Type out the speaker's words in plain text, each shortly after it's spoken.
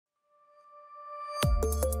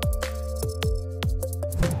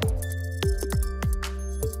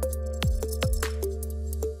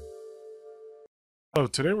So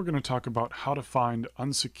today we're going to talk about how to find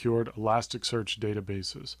unsecured Elasticsearch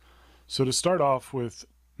databases. So to start off with,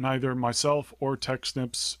 neither myself or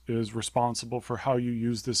TechSnips is responsible for how you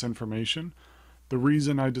use this information. The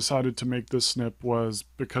reason I decided to make this snip was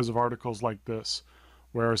because of articles like this,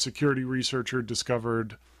 where a security researcher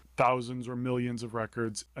discovered thousands or millions of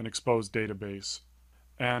records and exposed database.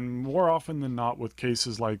 And more often than not with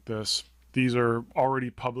cases like this, these are already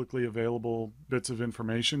publicly available bits of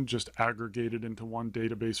information just aggregated into one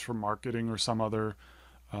database for marketing or some other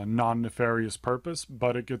non-nefarious purpose,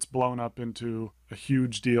 but it gets blown up into a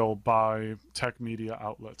huge deal by tech media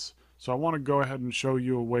outlets. So I want to go ahead and show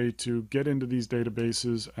you a way to get into these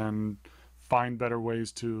databases and find better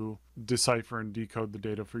ways to decipher and decode the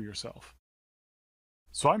data for yourself.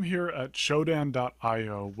 So I'm here at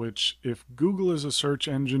Shodan.io, which, if Google is a search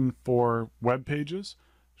engine for web pages,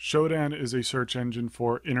 Shodan is a search engine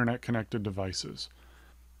for internet-connected devices.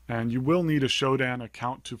 And you will need a Shodan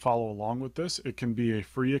account to follow along with this. It can be a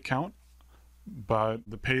free account, but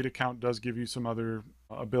the paid account does give you some other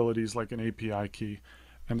abilities like an API key.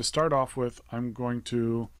 And to start off with, I'm going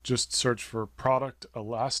to just search for product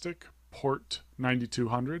Elastic port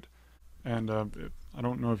 9200. And I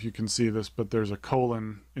don't know if you can see this, but there's a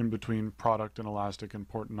colon in between product and Elastic and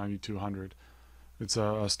port 9200. It's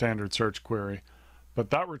a standard search query. But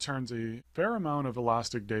that returns a fair amount of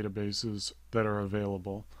Elastic databases that are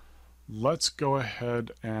available. Let's go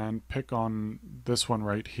ahead and pick on this one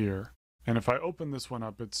right here. And if I open this one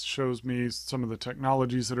up, it shows me some of the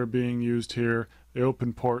technologies that are being used here, the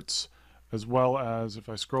open ports, as well as if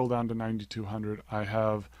I scroll down to 9200, I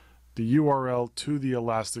have the URL to the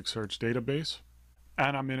Elasticsearch database,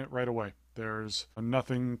 and I'm in it right away. There's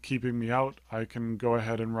nothing keeping me out. I can go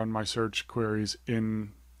ahead and run my search queries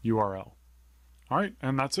in URL. All right,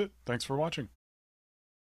 and that's it. Thanks for watching.